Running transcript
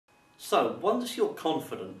So once you're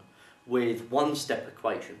confident with one-step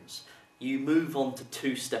equations, you move on to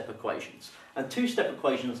two-step equations. And two-step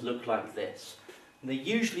equations look like this. They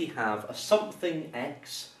usually have a something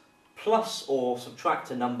x plus or subtract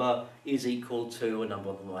a number is equal to a number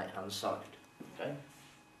on the right-hand side. Okay?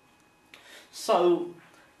 So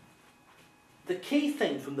the key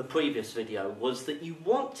thing from the previous video was that you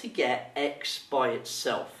want to get x by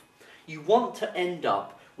itself. You want to end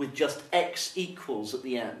up with just x equals at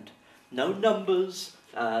the end. No numbers,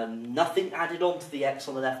 nothing added on to the x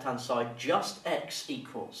on the left-hand side, just x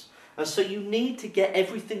equals. And so you need to get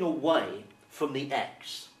everything away from the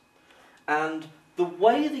x. And the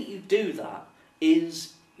way that you do that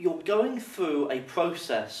is you're going through a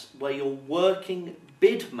process where you're working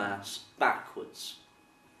BIDMAS backwards.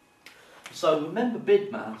 So remember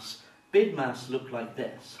BIDMAS. BIDMAS looked like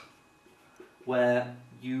this, where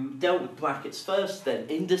you dealt with brackets first, then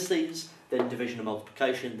indices, then division and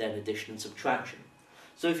multiplication, then addition and subtraction.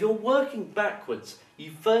 So if you're working backwards,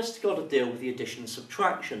 you've first got to deal with the addition and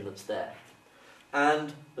subtraction that's there.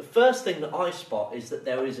 And the first thing that I spot is that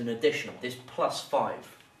there is an addition, this plus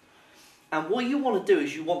 5. And what you want to do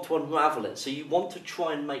is you want to unravel it. So you want to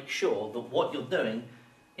try and make sure that what you're doing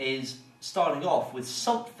is starting off with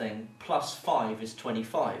something plus 5 is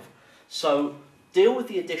 25. So deal with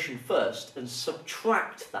the addition first and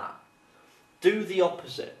subtract that. Do the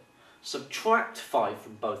opposite. Subtract 5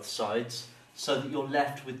 from both sides so that you're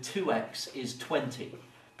left with 2x is 20.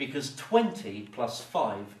 Because 20 plus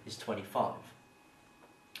 5 is 25.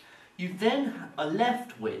 You then are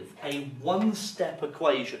left with a one-step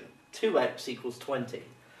equation. 2x equals 20.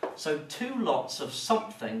 So two lots of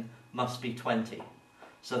something must be 20.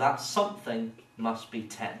 So that something must be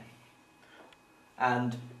 10.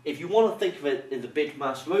 And if you want to think of it in the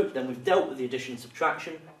BIDMAS route, then we've dealt with the addition and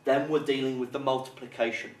subtraction, then we're dealing with the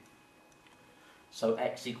multiplication. So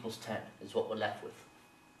x equals 10 is what we're left with.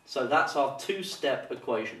 So that's our two-step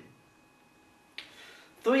equation.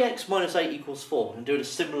 3x minus 8 equals 4, and do it a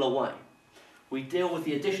similar way. We deal with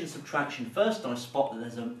the addition and subtraction first, and I spot that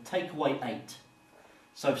there's a take away 8.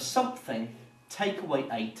 So something take away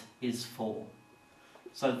 8 is 4.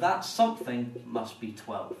 So that something must be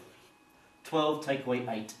 12. 12 take away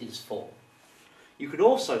 8 is 4. You could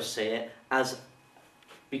also see it as,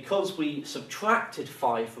 because we subtracted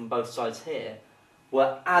 5 from both sides here,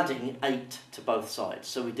 we're adding 8 to both sides.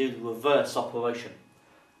 So we do the reverse operation.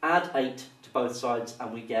 Add 8 to both sides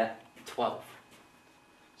and we get 12.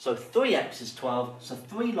 So 3x is 12, so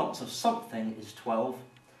 3 lots of something is 12,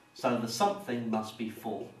 so the something must be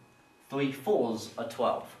 4. 3 4s are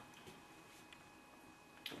 12.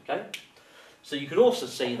 Okay? So you could also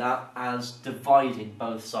see that as dividing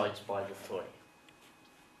both sides by the 3.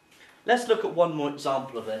 Let's look at one more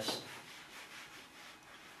example of this.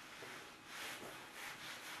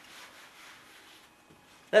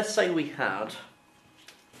 Let's say we had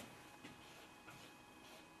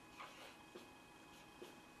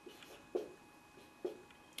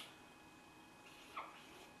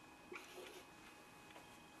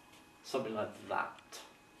something like that.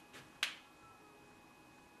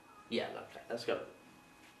 Yeah, okay, let's go.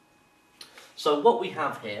 So what we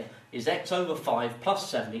have here is x over 5 plus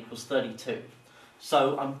 7 equals 32.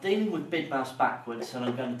 So I'm dealing with BIDMAS backwards, and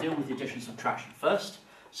I'm going to deal with the addition and subtraction first.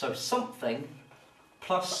 So something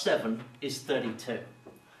plus 7 is 32.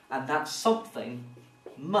 And that something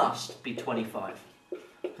must be 25.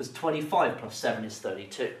 Because 25 plus 7 is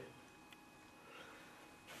 32.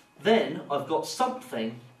 Then I've got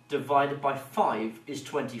something divided by 5 is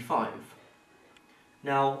 25.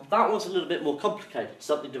 Now, that one's a little bit more complicated.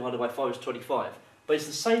 Something divided by 5 is 25. But it's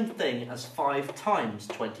the same thing as 5 times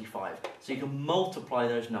 25. So you can multiply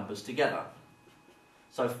those numbers together.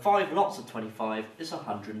 So 5 lots of 25 is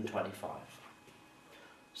 125.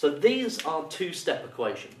 So these are two-step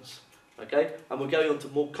equations. Okay? And we're going on to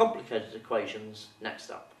more complicated equations next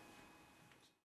up.